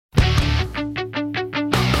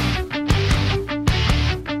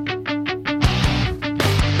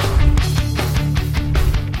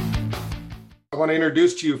want to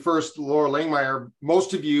introduce to you first Laura Langmeyer.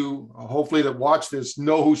 Most of you, hopefully, that watch this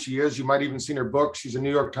know who she is. You might even seen her book. She's a New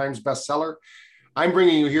York Times bestseller. I'm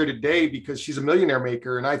bringing you here today because she's a millionaire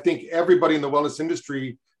maker. And I think everybody in the wellness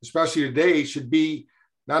industry, especially today, should be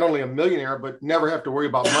not only a millionaire, but never have to worry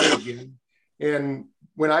about money again. And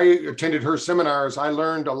when I attended her seminars, I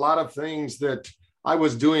learned a lot of things that I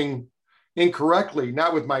was doing incorrectly,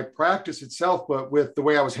 not with my practice itself, but with the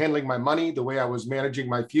way I was handling my money, the way I was managing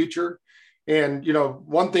my future. And,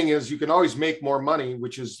 one thing is you can always make more money,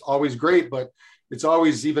 which is always great, but it's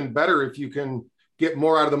always even better if you can get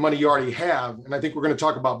more out of the money you already have. And I think we're going to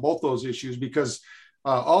talk about both those issues, because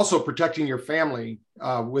also protecting your family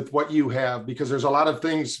with what you have, because there's a lot of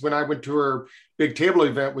things. When I went to her big table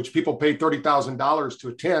event, which people paid $30,000 to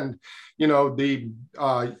attend,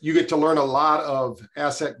 you get to learn a lot of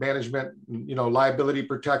asset management, liability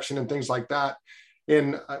protection and things like that.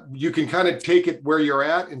 And you can kind of take it where you're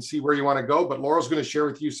at and see where you want to go. But Laura's going to share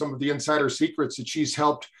with you some of the insider secrets that she's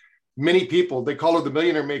helped many people. They call her the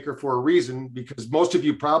millionaire maker for a reason, because most of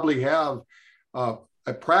you probably have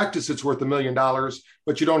a practice that's worth $1 million,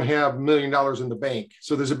 but you don't have $1 million in the bank.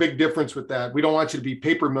 So there's a big difference with that. We don't want you to be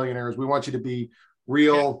paper millionaires. We want you to be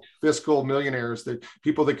real fiscal millionaires, that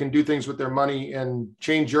people that can do things with their money and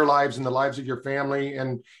change your lives and the lives of your family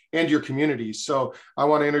and your communities. So I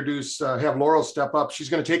want to have Laurel step up. She's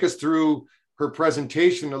going to take us through her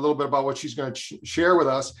presentation, a little bit about what she's going to share with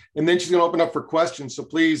us. And then she's going to open up for questions. So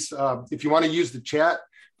please, if you want to use the chat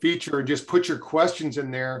feature and just put your questions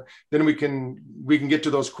in there, then we can get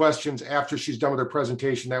to those questions after she's done with her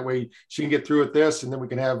presentation. That way she can get through with this, and then we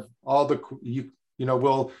can have all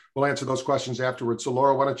we'll answer those questions afterwards. So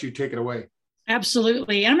Laura, why don't you take it away?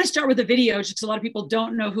 Absolutely. I'm going to start with the video, just because a lot of people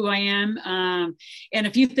don't know who I am, and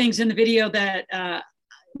a few things in the video that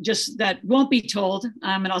won't be told,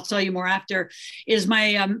 and I'll tell you more after, is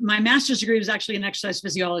my master's degree was actually in exercise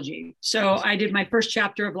physiology. So I did my first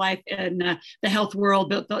chapter of life in the health world,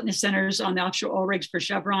 built fitness centers on the offshore oil rigs for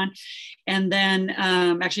Chevron, and then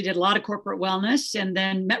actually did a lot of corporate wellness, and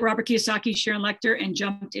then met Robert Kiyosaki, Sharon Lechter, and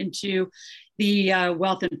jumped into the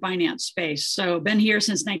wealth and finance space. So been here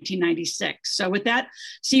since 1996. So with that,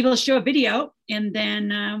 Steve will show a video, and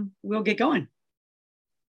then we'll get going.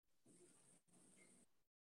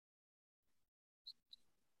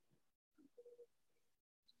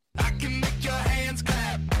 I can make your hands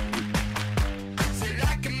clap. Said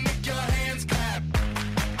I can make your hands clap.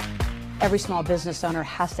 Every small business owner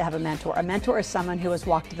has to have a mentor. A mentor is someone who has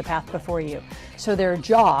walked the path before you. So their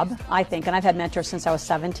job, I think, and I've had mentors since I was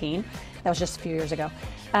 17. That was just a few years ago.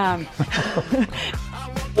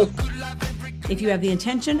 If you have the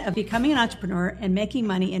intention of becoming an entrepreneur and making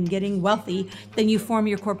money and getting wealthy, then you form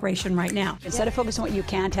your corporation right now. Instead of focusing on what you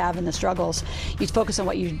can't have and the struggles, you focus on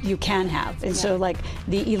what you can have. And so like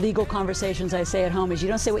the illegal conversations I say at home is you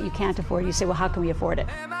don't say what you can't afford, you say, well, how can we afford it?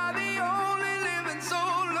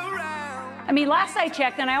 I mean, last I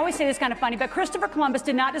checked, and I always say this kind of funny, but Christopher Columbus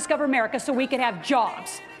did not discover America so we could have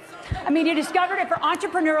jobs. I mean, he discovered it for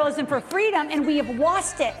entrepreneurialism, for freedom, and we have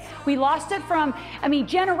lost it. We lost it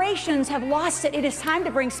generations have lost it. It is time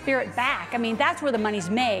to bring spirit back. I mean, that's where the money's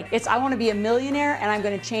made. I want to be a millionaire, and I'm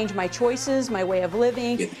going to change my choices, my way of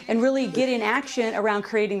living, and really get in action around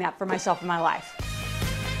creating that for myself and my life.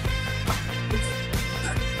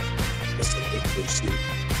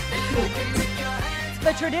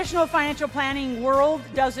 The traditional financial planning world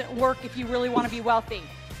doesn't work if you really want to be wealthy.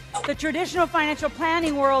 The traditional financial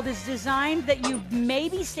planning world is designed that you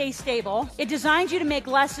maybe stay stable. It designs you to make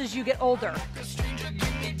less as you get older.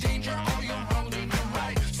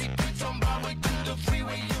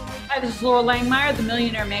 Hi, this is Laura Langmeyer, the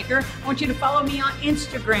Millionaire Maker. I want you to follow me on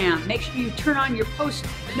Instagram. Make sure you turn on your post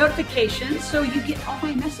notifications so you get all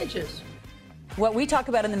my messages. What we talk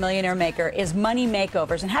about in The Millionaire Maker is money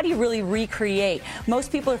makeovers and how do you really recreate. Most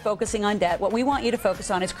people are focusing on debt. What we want you to focus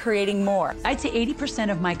on is creating more. I'd say 80%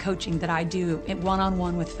 of my coaching that I do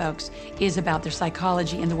one-on-one with folks is about their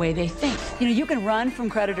psychology and the way they think. You can run from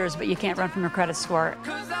creditors, but you can't run from your credit score.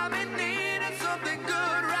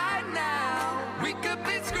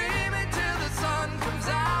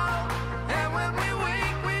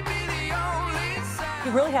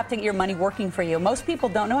 You really have to get your money working for you. Most people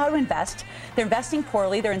don't know how to invest. They're investing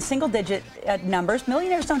poorly. They're in single-digit numbers.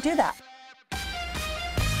 Millionaires don't do that.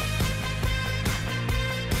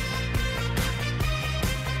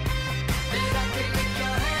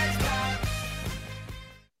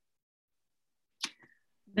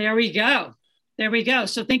 There we go. There we go.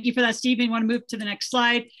 So thank you for that, Stephen. You want to move to the next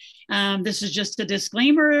slide? This is just a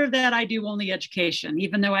disclaimer that I do only education,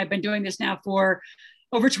 even though I've been doing this now for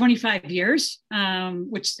over 25 years,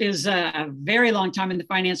 which is a very long time in the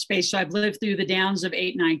finance space. So I've lived through the downs of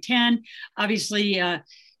 8, 9, 10, obviously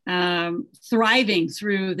thriving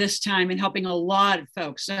through this time and helping a lot of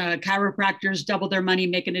folks. Chiropractors double their money,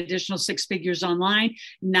 make an additional 6 figures online,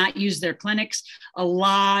 not use their clinics, a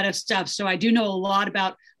lot of stuff. So I do know a lot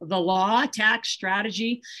about the law, tax,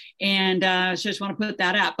 strategy, and so I just want to put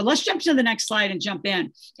that out. But let's jump to the next slide and jump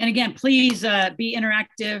in. And again, please be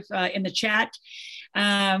interactive in the chat.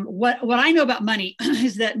 What I know about money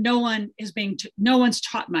is that no one's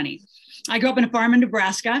taught money. I grew up in a farm in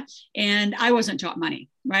Nebraska, and I wasn't taught money,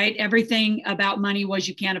 right? Everything about money was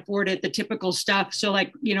you can't afford it, the typical stuff. So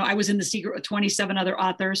like, I was in The Secret with 27 other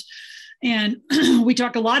authors, and we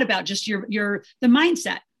talk a lot about just the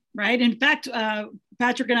mindset, right? In fact,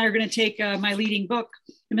 Patrick and I are going to take my leading book,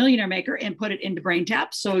 The Millionaire Maker, and put it into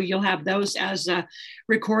BrainTap. So you'll have those as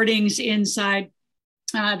recordings inside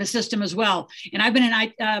the system as well. And I've been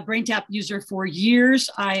an BrainTap user for years.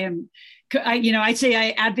 I'd say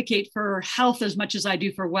I advocate for health as much as I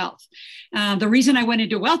do for wealth. The reason I went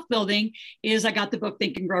into wealth building is I got the book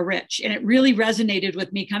Think and Grow Rich. And it really resonated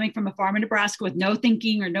with me coming from a farm in Nebraska with no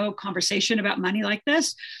thinking or no conversation about money like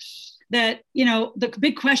this. That, the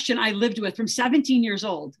big question I lived with from 17 years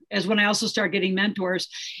old, as when I also started getting mentors,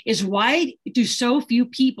 is why do so few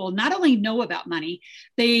people not only know about money,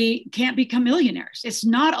 they can't become millionaires? It's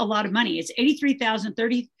not a lot of money. It's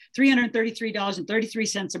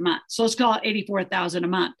 $333.33 a month. So let's call it $84,000 a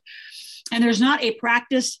month. And there's not a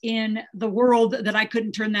practice in the world that I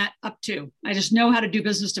couldn't turn that up to. I just know how to do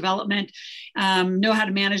business development, know how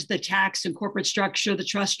to manage the tax and corporate structure, the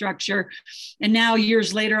trust structure. And now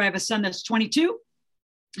years later, I have a son that's 22,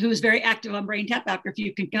 who is very active on BrainTap after a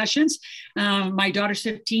few concussions. My daughter's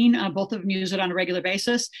 15, both of them use it on a regular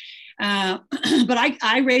basis. But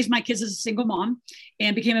I raised my kids as a single mom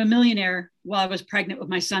and became a millionaire while I was pregnant with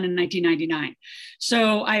my son in 1999.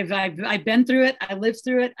 So I've been through it. I lived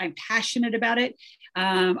through it. I'm passionate about it.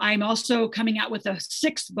 I'm also coming out with a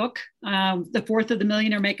 6th book, the 4th of the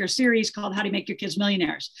Millionaire Maker series, called How to Make Your Kids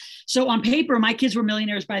Millionaires. So on paper, my kids were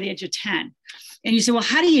millionaires by the age of 10. And you say, well,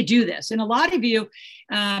 how do you do this? And a lot of you,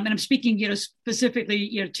 and I'm speaking,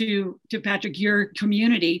 specifically, to Patrick, your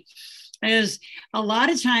community, is a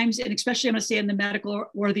lot of times, and especially I'm going to say in the medical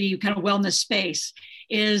or the kind of wellness space,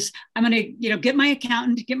 is I'm going to, get my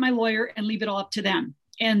accountant, get my lawyer, and leave it all up to them.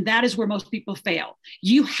 And that is where most people fail.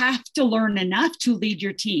 You have to learn enough to lead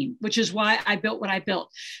your team, which is why I built what I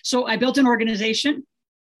built. So I built an organization.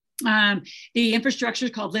 The infrastructure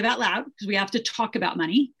is called Live Out Loud, because we have to talk about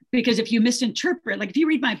money. Because if you misinterpret, like if you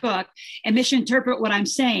read my book and misinterpret what I'm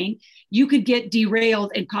saying, you could get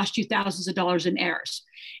derailed and cost you thousands of dollars in errors.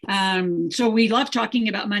 So we love talking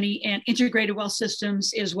about money, and integrated wealth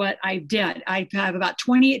systems is what I did. I have about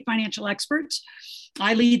 28 financial experts.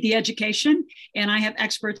 I lead the education, and I have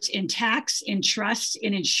experts in tax, in trust,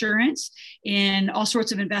 in insurance, in all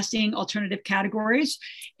sorts of investing, alternative categories.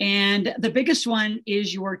 And the biggest one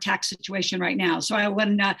is your tax situation right now. So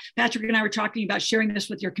when Patrick and I were talking about sharing this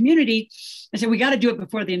with your community, I said, we got to do it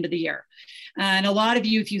before the end of the year. And a lot of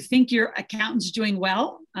you, if you think your accountant's doing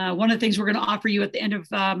well, one of the things we're going to offer you at the end of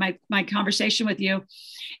my conversation with you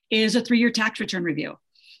is a 3-year tax return review.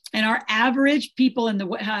 And our average people in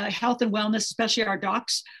the health and wellness, especially our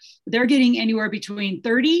docs, they're getting anywhere between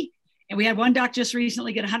 30, and we had one doc just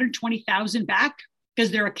recently get 120,000 back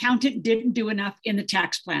because their accountant didn't do enough in the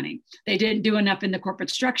tax planning. They didn't do enough in the corporate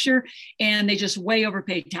structure, and they just way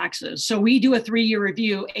overpaid taxes. So we do a 3-year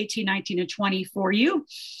review, 18, 19, and 20 for you,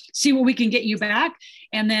 see what we can get you back.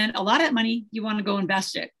 And then a lot of that money, you want to go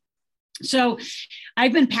invest it. So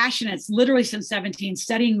I've been passionate literally since 17,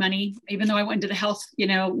 studying money, even though I went into the health,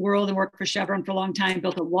 world and worked for Chevron for a long time,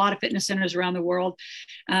 built a lot of fitness centers around the world,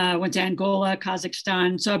 went to Angola,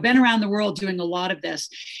 Kazakhstan. So I've been around the world doing a lot of this.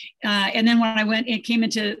 And then when I went and came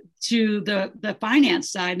into the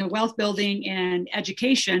finance side and the wealth building and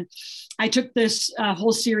education, I took this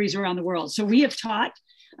whole series around the world. So we have taught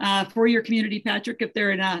for your community, Patrick, if they're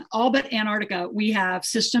in all but Antarctica, we have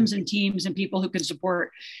systems and teams and people who can support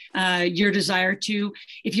your desire to.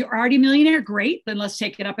 If you're already a millionaire, great, then let's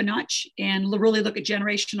take it up a notch and really look at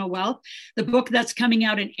generational wealth. The book that's coming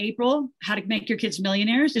out in April, How to Make Your Kids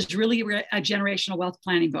Millionaires, is really a generational wealth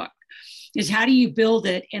planning book. Is how do you build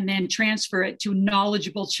it and then transfer it to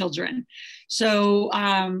knowledgeable children? So,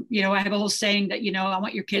 I have a whole saying that, I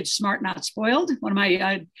want your kids smart, not spoiled. One of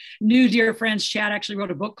my new dear friends, Chad, actually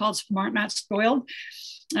wrote a book called Smart, Not Spoiled,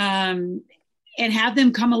 and have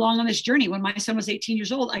them come along on this journey. When my son was 18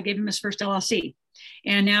 years old, I gave him his first LLC.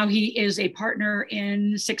 And now he is a partner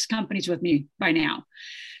in 6 companies with me by now.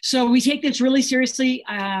 So we take this really seriously.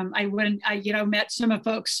 I met some of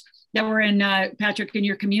folks that were in Patrick in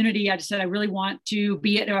your community. I just said, I really want to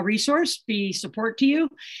be a resource, be support to you,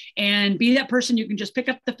 and be that person you can just pick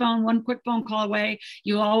up the phone, one quick phone call away.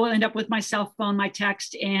 You all end up with my cell phone, my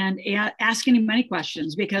text, and ask any money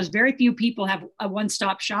questions, because very few people have a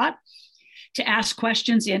one-stop shop to ask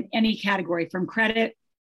questions in any category, from credit,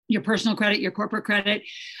 your personal credit, your corporate credit.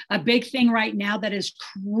 A big thing right now that is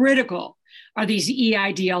critical are these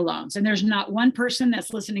EIDL loans. And there's not one person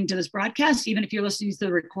that's listening to this broadcast, even if you're listening to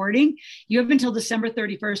the recording, you have until December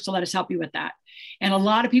 31st to let us help you with that. And a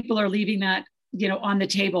lot of people are leaving that, on the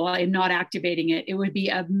table and not activating it. It would be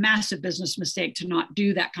a massive business mistake to not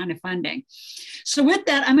do that kind of funding. So with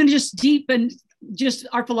that, I'm going to just deepen just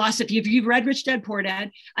our philosophy. If you've read Rich Dad Poor Dad,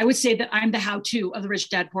 I would say that I'm the how-to of the Rich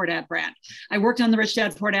Dad Poor Dad brand. I worked on the Rich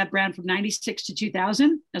Dad Poor Dad brand from 96 to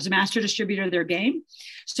 2000 as a master distributor of their game.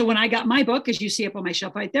 So when I got my book, as you see up on my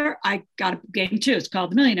shelf right there, I got a game too. It's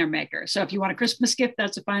called The Millionaire Maker. So if you want a Christmas gift,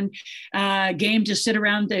 that's a fun game to sit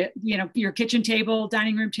around your kitchen table,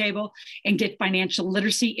 dining room table, and get financial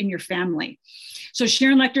literacy in your family. So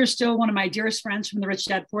Sharon Lechter is still one of my dearest friends from the Rich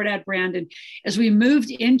Dad Poor Dad brand. And as we moved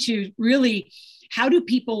into really, how do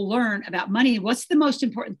people learn about money? What's the most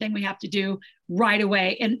important thing we have to do right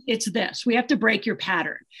away? And it's this: we have to break your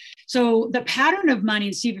pattern. So the pattern of money,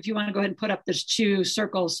 and Steve, if you want to go ahead and put up those two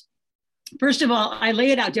circles. First of all, I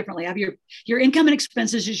lay it out differently. I have your income and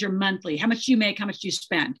expenses is your monthly. How much do you make? How much do you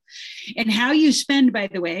spend? And how you spend, by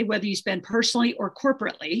the way, whether you spend personally or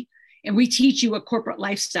corporately, and we teach you a corporate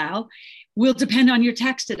lifestyle, will depend on your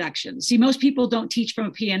tax deductions. See, most people don't teach from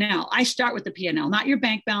a P&L. I start with the P&L, not your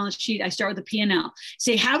bank balance sheet. I start with the P&L.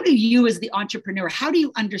 Say, how do you as the entrepreneur, how do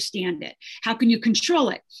you understand it? How can you control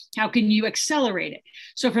it? How can you accelerate it?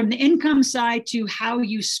 So from the income side to how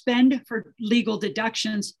you spend for legal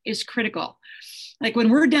deductions is critical. Like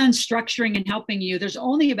when we're done structuring and helping you, there's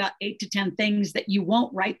only about 8 to 10 things that you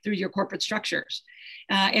won't write through your corporate structures.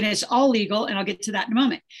 And it's all legal, and I'll get to that in a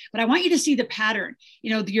moment. But I want you to see the pattern.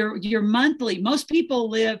 Your monthly, most people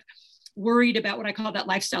live worried about what I call that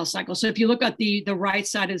lifestyle cycle. So if you look at the right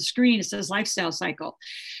side of the screen, it says lifestyle cycle.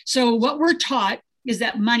 So what we're taught is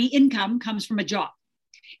that money income comes from a job.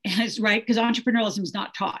 And it's right, because entrepreneurialism is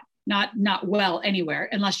not taught, not well anywhere,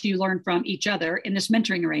 unless you learn from each other in this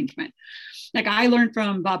mentoring arrangement. Like I learned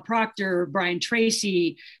from Bob Proctor, Brian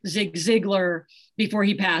Tracy, Zig Ziglar before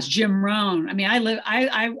he passed, Jim Rohn. I mean,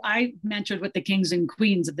 I mentored with the kings and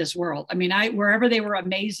queens of this world. I mean, wherever they were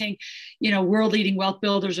amazing, world leading wealth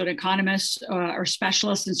builders or economists or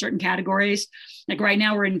specialists in certain categories. Like right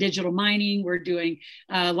now we're in digital mining. We're doing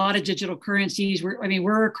a lot of digital currencies.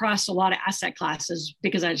 We're across a lot of asset classes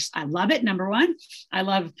because I love it. Number one, I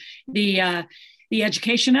love the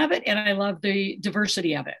education of it, and I love the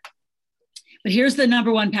diversity of it. But here's the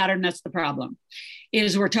number one pattern that's the problem,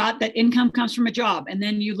 is we're taught that income comes from a job. And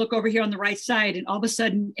then you look over here on the right side, and all of a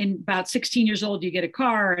sudden, in about 16 years old, you get a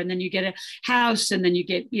car, and then you get a house, and then you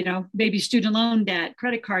get, maybe student loan debt,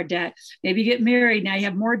 credit card debt, maybe you get married, now you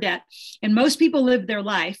have more debt. And most people live their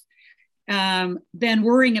life then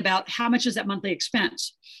worrying about how much is that monthly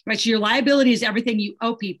expense, right? So your liability is everything you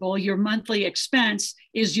owe people. Your monthly expense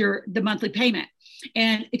is the monthly payment.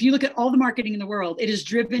 And if you look at all the marketing in the world, it is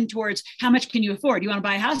driven towards how much can you afford? You want to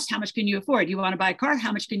buy a house? How much can you afford? You want to buy a car?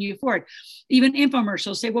 How much can you afford? Even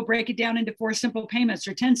infomercials say, we'll break it down into 4 simple payments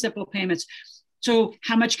or 10 simple payments. So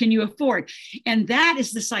how much can you afford? And that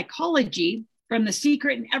is the psychology from The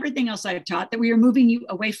Secret and everything else I've taught that we are moving you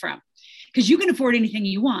away from. Because you can afford anything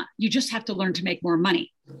you want. You just have to learn to make more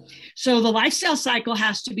money. So the lifestyle cycle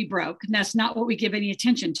has to be broke. And that's not what we give any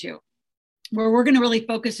attention to. Where we're going to really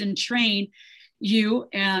focus and train you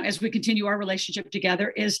as we continue our relationship together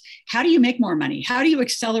is, how do you make more money? How do you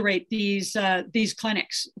accelerate these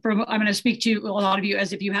clinics? I'm going to speak to a lot of you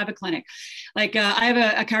as if you have a clinic. Like I have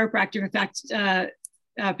a chiropractor. In fact,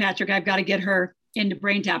 Patrick, I've got to get her into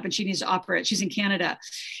BrainTap, and she needs to offer it. She's in Canada,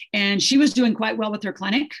 and she was doing quite well with her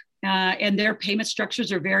clinic. And their payment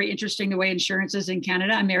structures are very interesting, the way insurance is in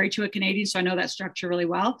Canada. I'm married to a Canadian, so I know that structure really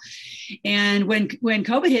well. And when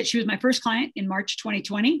COVID hit, she was my first client in March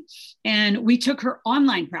 2020. And we took her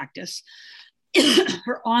online practice,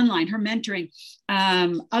 her mentoring,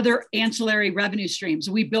 other ancillary revenue streams.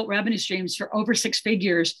 We built revenue streams for over 6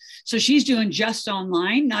 figures. So she's doing just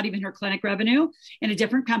online, not even her clinic revenue, in a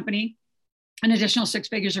different company, an additional 6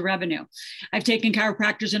 figures of revenue. I've taken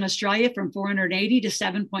chiropractors in Australia from 480 to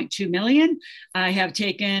 7.2 million. I have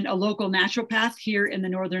taken a local naturopath here in the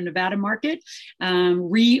Northern Nevada market,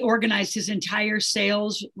 reorganized his entire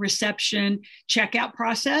sales, reception, checkout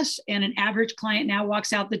process. And an average client now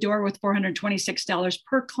walks out the door with $426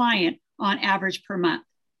 per client on average per month.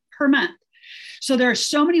 per month. So there are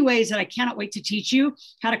so many ways that I cannot wait to teach you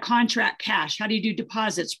how to contract cash. How do you do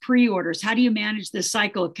deposits, pre-orders? How do you manage this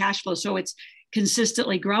cycle of cash flow so it's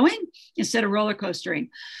consistently growing instead of roller coastering?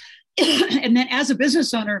 And then as a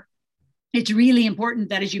business owner, it's really important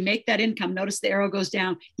that as you make that income, notice the arrow goes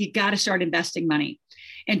down, you got to start investing money.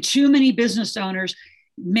 And too many business owners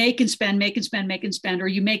make and spend, or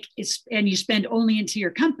you make it and you spend only into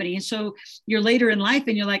your company. And so you're later in life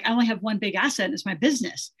and you're like, I only have one big asset and it's my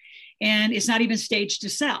business. And it's not even staged to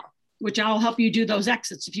sell, which I'll help you do those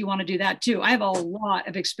exits if you want to do that too. I have a lot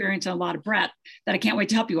of experience and a lot of breadth that I can't wait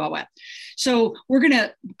to help you all with. So we're going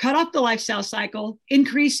to cut off the lifestyle cycle,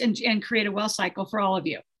 increase and create a wealth cycle for all of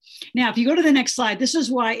you. Now, if you go to the next slide, this is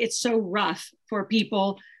why it's so rough for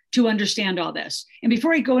people to understand all this. And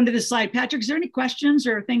before I go into this slide, Patrick, is there any questions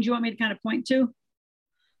or things you want me to kind of point to?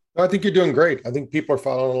 I think you're doing great. I think people are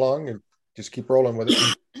following along and just keep rolling with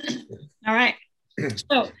it. All right.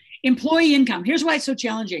 So employee income. Here's why it's so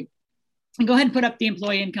challenging. And go ahead and put up the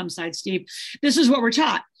employee income side, Steve. This is what we're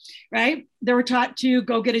taught, right? They were taught to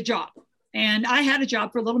go get a job. And I had a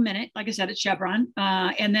job for a little minute, like I said, at Chevron.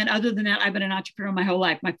 And then other than that, I've been an entrepreneur my whole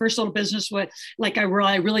life. My first little business, where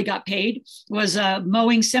I really got paid, was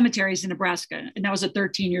mowing cemeteries in Nebraska. And that was at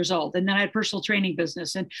 13 years old. And then I had a personal training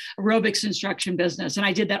business and aerobics instruction business. And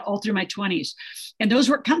I did that all through my 20s. And those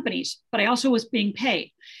were companies, but I also was being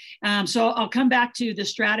paid. So I'll come back to the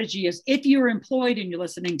strategy is if you're employed and you're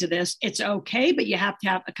listening to this, it's okay, but you have to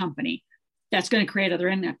have a company that's going to create other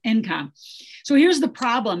income. So here's the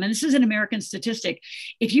problem, and this is an American statistic.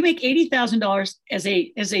 If you make $80,000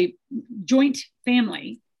 as a joint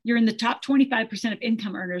family, you're in the top 25% of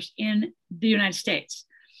income earners in the United States.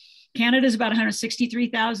 Canada is about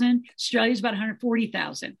 163,000. Australia is about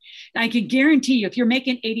 140,000. I can guarantee you, if you're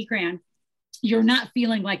making 80 grand, you're not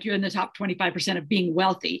feeling like you're in the top 25% of being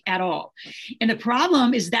wealthy at all. And the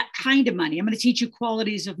problem is that kind of money. I'm going to teach you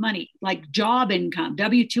qualities of money, like job income,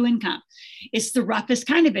 W-2 income. It's the roughest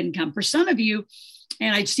kind of income. For some of you,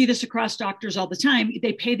 and I see this across doctors all the time,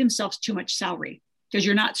 they pay themselves too much salary because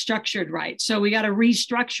you're not structured right. So we got to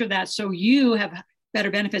restructure that so you have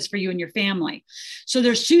better benefits for you and your family. So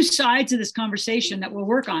there's two sides of this conversation that we'll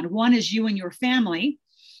work on. One is you and your family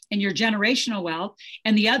and your generational wealth.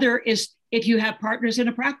 And the other is if you have partners in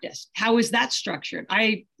a practice, how is that structured?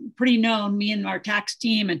 I pretty known, me and our tax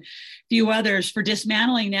team and a few others, for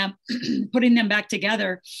dismantling them, putting them back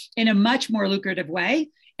together in a much more lucrative way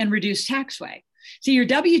and reduced tax way. So your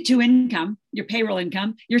W-2 income, your payroll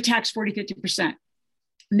income, you're taxed 40, 50%.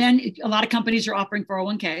 And then a lot of companies are offering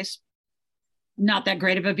 401ks, not that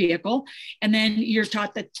great of a vehicle. And then you're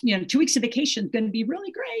taught that, 2 weeks of vacation is going to be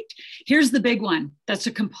really great. Here's the big one. That's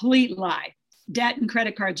a complete lie. Debt and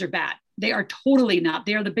credit cards are bad. They are totally not.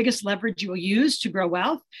 They are the biggest leverage you will use to grow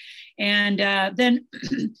wealth. And then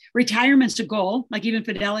retirement's a goal. Like even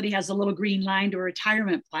Fidelity has a little green line to a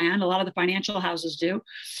retirement plan. A lot of the financial houses do.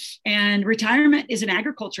 And retirement is an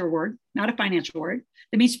agriculture word, not a financial word.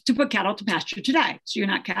 That means to put cattle to pasture to die. So you're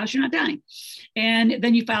not cows, you're not dying. And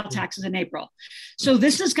then you file taxes in April. So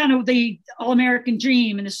this is kind of the all-American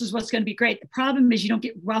dream. And this is what's going to be great. The problem is you don't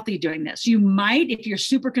get wealthy doing this. You might, if you're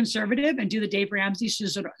super conservative and do the Dave Ramsey,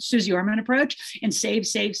 Susie Orman approach and save.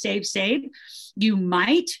 You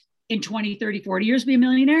might in 20, 30, 40 years be a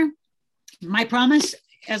millionaire. My promise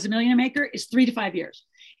as a millionaire maker is 3 to 5 years.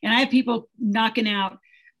 And I have people knocking out $1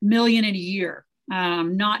 million in a year.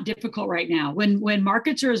 Not difficult right now. When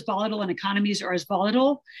markets are as volatile and economies are as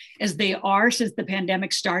volatile as they are since the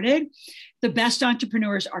pandemic started, the best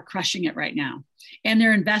entrepreneurs are crushing it right now. And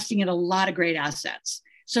they're investing in a lot of great assets.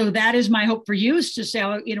 So that is my hope for you, is to say,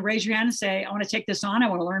 raise your hand and say, I want to take this on. I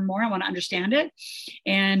want to learn more. I want to understand it.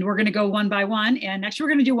 And we're going to go one by one. And next we're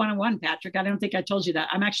going to do one-on-one, Patrick. I don't think I told you that.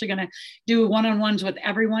 I'm actually going to do one-on-ones with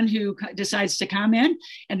everyone who decides to come in.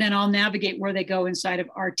 And then I'll navigate where they go inside of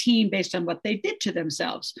our team based on what they did to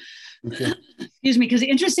themselves. Okay. Excuse me. Because the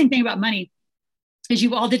interesting thing about money is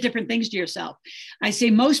you all did different things to yourself. I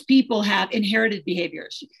say most people have inherited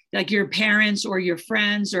behaviors, like your parents or your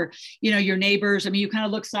friends or, your neighbors. I mean, you kind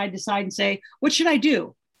of look side to side and say, what should I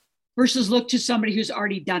do? Versus look to somebody who's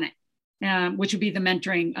already done it, which would be the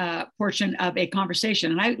mentoring portion of a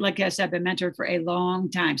conversation. And like I said, I've been mentored for a long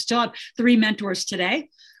time. Still have 3 mentors today,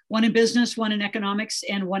 one in business, one in economics,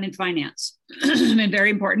 and one in finance. And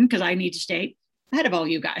very important because I need to stay ahead of all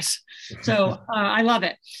you guys. So I love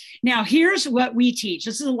it. Now, here's what we teach.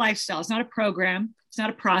 This is a lifestyle. It's not a program. It's not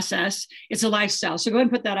a process. It's a lifestyle. So go ahead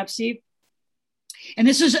and put that up, Steve. And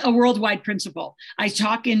this is a worldwide principle. I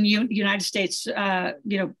talk in United States,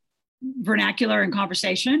 vernacular and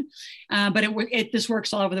conversation, but this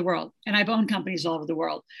works all over the world. And I've owned companies all over the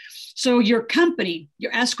world. So your company,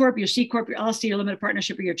 your S Corp, your C Corp, your LLC, your limited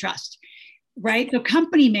partnership, or your trust, right? The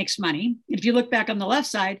company makes money. If you look back on the left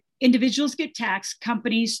side, individuals get taxed,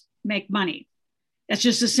 companies make money. That's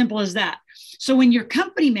just as simple as that. So when your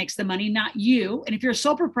company makes the money, not you, and if you're a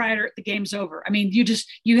sole proprietor, the game's over. I mean,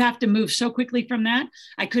 you have to move so quickly from that.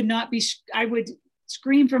 I would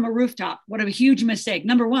scream from a rooftop. What a huge mistake.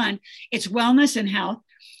 Number one, it's wellness and health,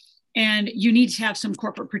 and you need to have some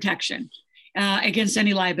corporate protection against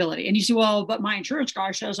any liability. And you say, well, but my insurance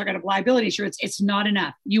car shows I got a liability insurance. It's not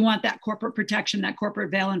enough. You want that corporate protection, that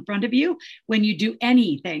corporate veil in front of you when you do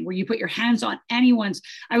anything where you put your hands on anyone's.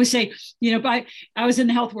 I would say, I was in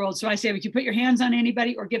the health world. So I say, if you put your hands on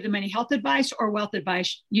anybody or give them any health advice or wealth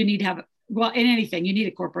advice, you need to have in anything, you need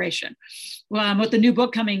a corporation. With the new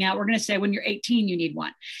book coming out, we're going to say when you're 18, you need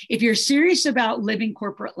one. If you're serious about living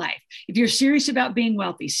corporate life, if you're serious about being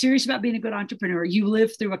wealthy, serious about being a good entrepreneur, you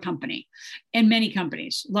live through a company, and many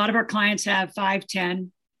companies. A lot of our clients have 5,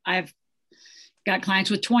 10. I've got clients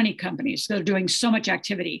with 20 companies. They're doing so much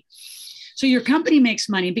activity. So your company makes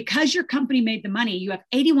money. Because your company made the money, you have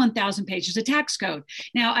 81,000 pages of tax code.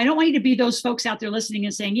 Now, I don't want you to be those folks out there listening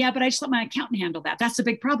and saying, yeah, but I just let my accountant handle that. That's a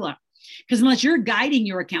big problem. Because unless you're guiding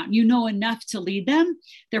your accountant, you know enough to lead them,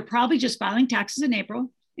 they're probably just filing taxes in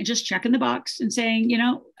April and just checking the box and saying,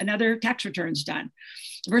 another tax return's done,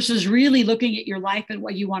 versus really looking at your life and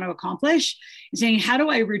what you want to accomplish and saying, how do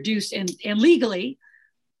I reduce and legally,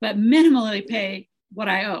 but minimally pay what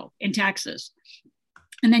I owe in taxes?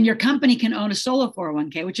 And then your company can own a solo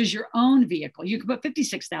 401k, which is your own vehicle. You can put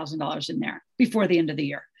 $56,000 in there before the end of the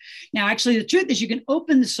year. Now, actually, the truth is you can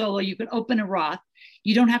open the solo, you can open a Roth.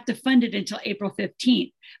 You don't have to fund it until April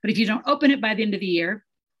 15th. But if you don't open it by the end of the year,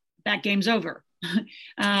 that game's over.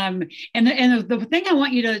 And the thing I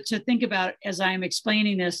want you to think about as I'm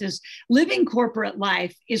explaining this is living corporate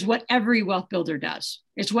life is what every wealth builder does.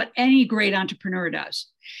 It's what any great entrepreneur does,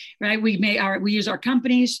 right? We use our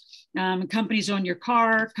companies. Companies own your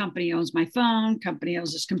car. Company owns my phone. Company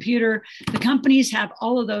owns this computer. The companies have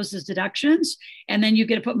all of those as deductions. And then you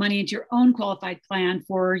get to put money into your own qualified plan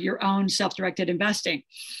for your own self-directed investing.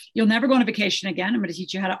 You'll never go on a vacation again. I'm going to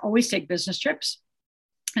teach you how to always take business trips.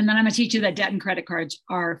 And then I'm going to teach you that debt and credit cards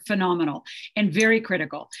are phenomenal and very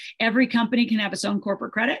critical. Every company can have its own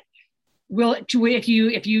corporate credit. If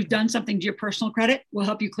you've done something to your personal credit, we'll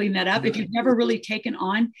help you clean that up. If you've never really taken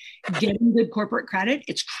on getting good corporate credit,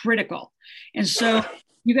 it's critical. And so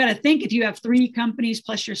you got to think, if you have 3 companies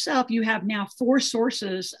plus yourself, you have now 4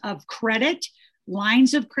 sources of credit,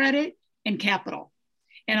 lines of credit, and capital.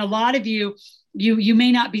 And a lot of you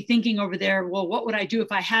may not be thinking over there, well, what would I do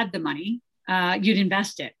if I had the money? You'd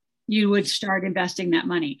invest it. You would start investing that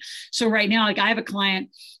money. So right now, I have a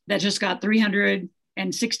client that just got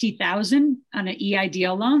 $360,000 on an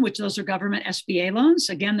EIDL loan, which those are government SBA loans.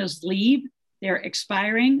 Again, those leave, they're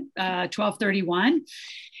expiring 12/31.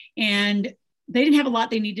 And they didn't have a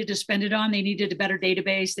lot they needed to spend it on. They needed a better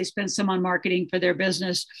database. They spent some on marketing for their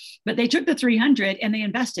business, but they took the 300 and they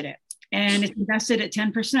invested it, and it's invested at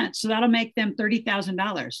 10%. So that'll make them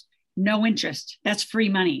 $30,000. No interest. That's free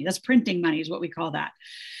money. That's printing money is what we call that.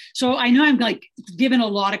 So I know I'm giving a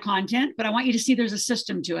lot of content, but I want you to see there's a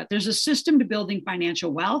system to it. There's a system to building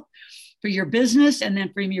financial wealth for your business, and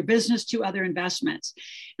then from your business to other investments.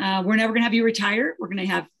 We're never going to have you retire. We're going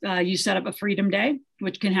to have you set up a Freedom Day,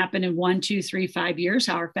 which can happen in 1, 2, 3, 5 years,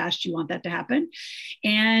 however fast you want that to happen.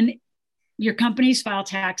 And your companies file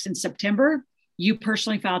tax in September. You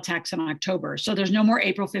personally file tax in October. So there's no more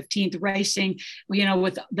April 15th racing,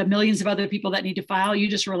 with the millions of other people that need to file. You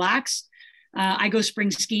just relax. I go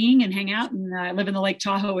spring skiing and hang out, and I live in the Lake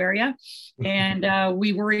Tahoe area. And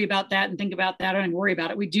we worry about that and think about that and worry about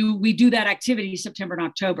it. We do that activity September and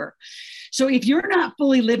October. So if you're not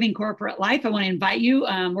fully living corporate life, I want to invite you.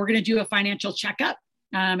 We're going to do a financial checkup.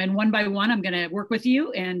 And one by one, I'm going to work with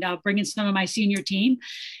you, and I'll bring in some of my senior team.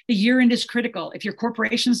 The year end is critical. If your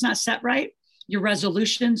corporation's not set right, your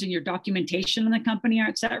resolutions and your documentation in the company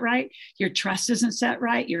aren't set right, your trust isn't set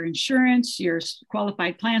right, your insurance, your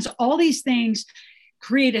qualified plans, all these things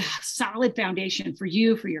create a solid foundation for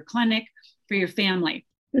you, for your clinic, for your family.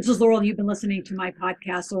 This is Laurel. You've been listening to my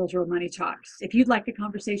podcast, Laurel's Real Money Talks. If you'd like a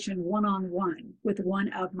conversation one-on-one with one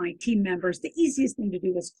of my team members, the easiest thing to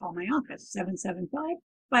do is call my office,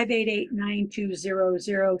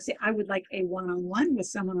 775-588-9200. Say, I would like a one-on-one with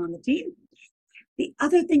someone on the team. The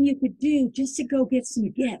other thing you could do just to go get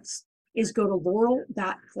some gifts is go to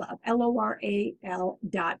Laurel.club,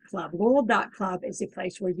 LORAL.club. Laurel.club is a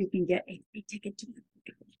place where you can get a free ticket to the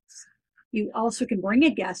marketplace. You also can bring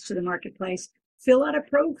a guest to the marketplace fill out a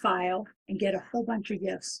profile and get a whole bunch of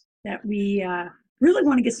gifts that we really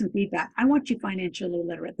want to get some feedback. I want you financially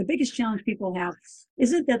literate. The biggest challenge people have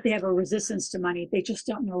isn't that they have a resistance to money. They just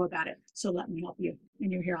don't know about it. So let me help you.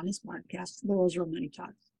 And you're here on this podcast, Laurel's Real Money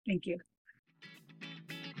Talk. Thank you.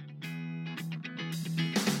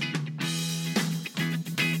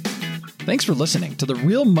 Thanks for listening to the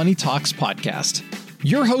Real Money Talks podcast.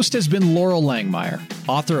 Your host has been Laurel Langmeyer,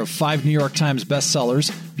 author of 5 New York Times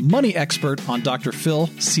bestsellers, money expert on Dr. Phil,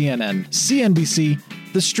 CNN, CNBC,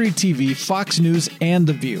 The Street TV, Fox News, and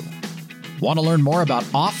The View. Want to learn more about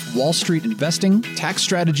off-Wall Street investing, tax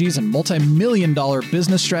strategies, and multi-million-dollar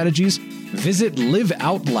business strategies? Visit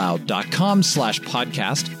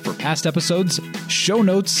liveoutloud.com/podcast for past episodes, show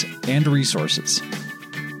notes, and resources.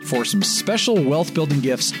 For some special wealth-building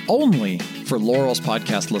gifts only for Laurel's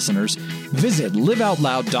podcast listeners, visit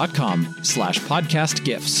liveoutloud.com/podcast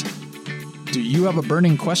gifts. Do you have a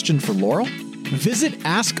burning question for Laurel? Visit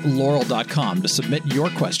asklaurel.com to submit your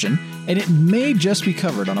question, and it may just be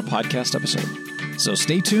covered on a podcast episode. So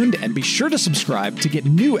stay tuned and be sure to subscribe to get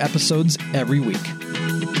new episodes every week.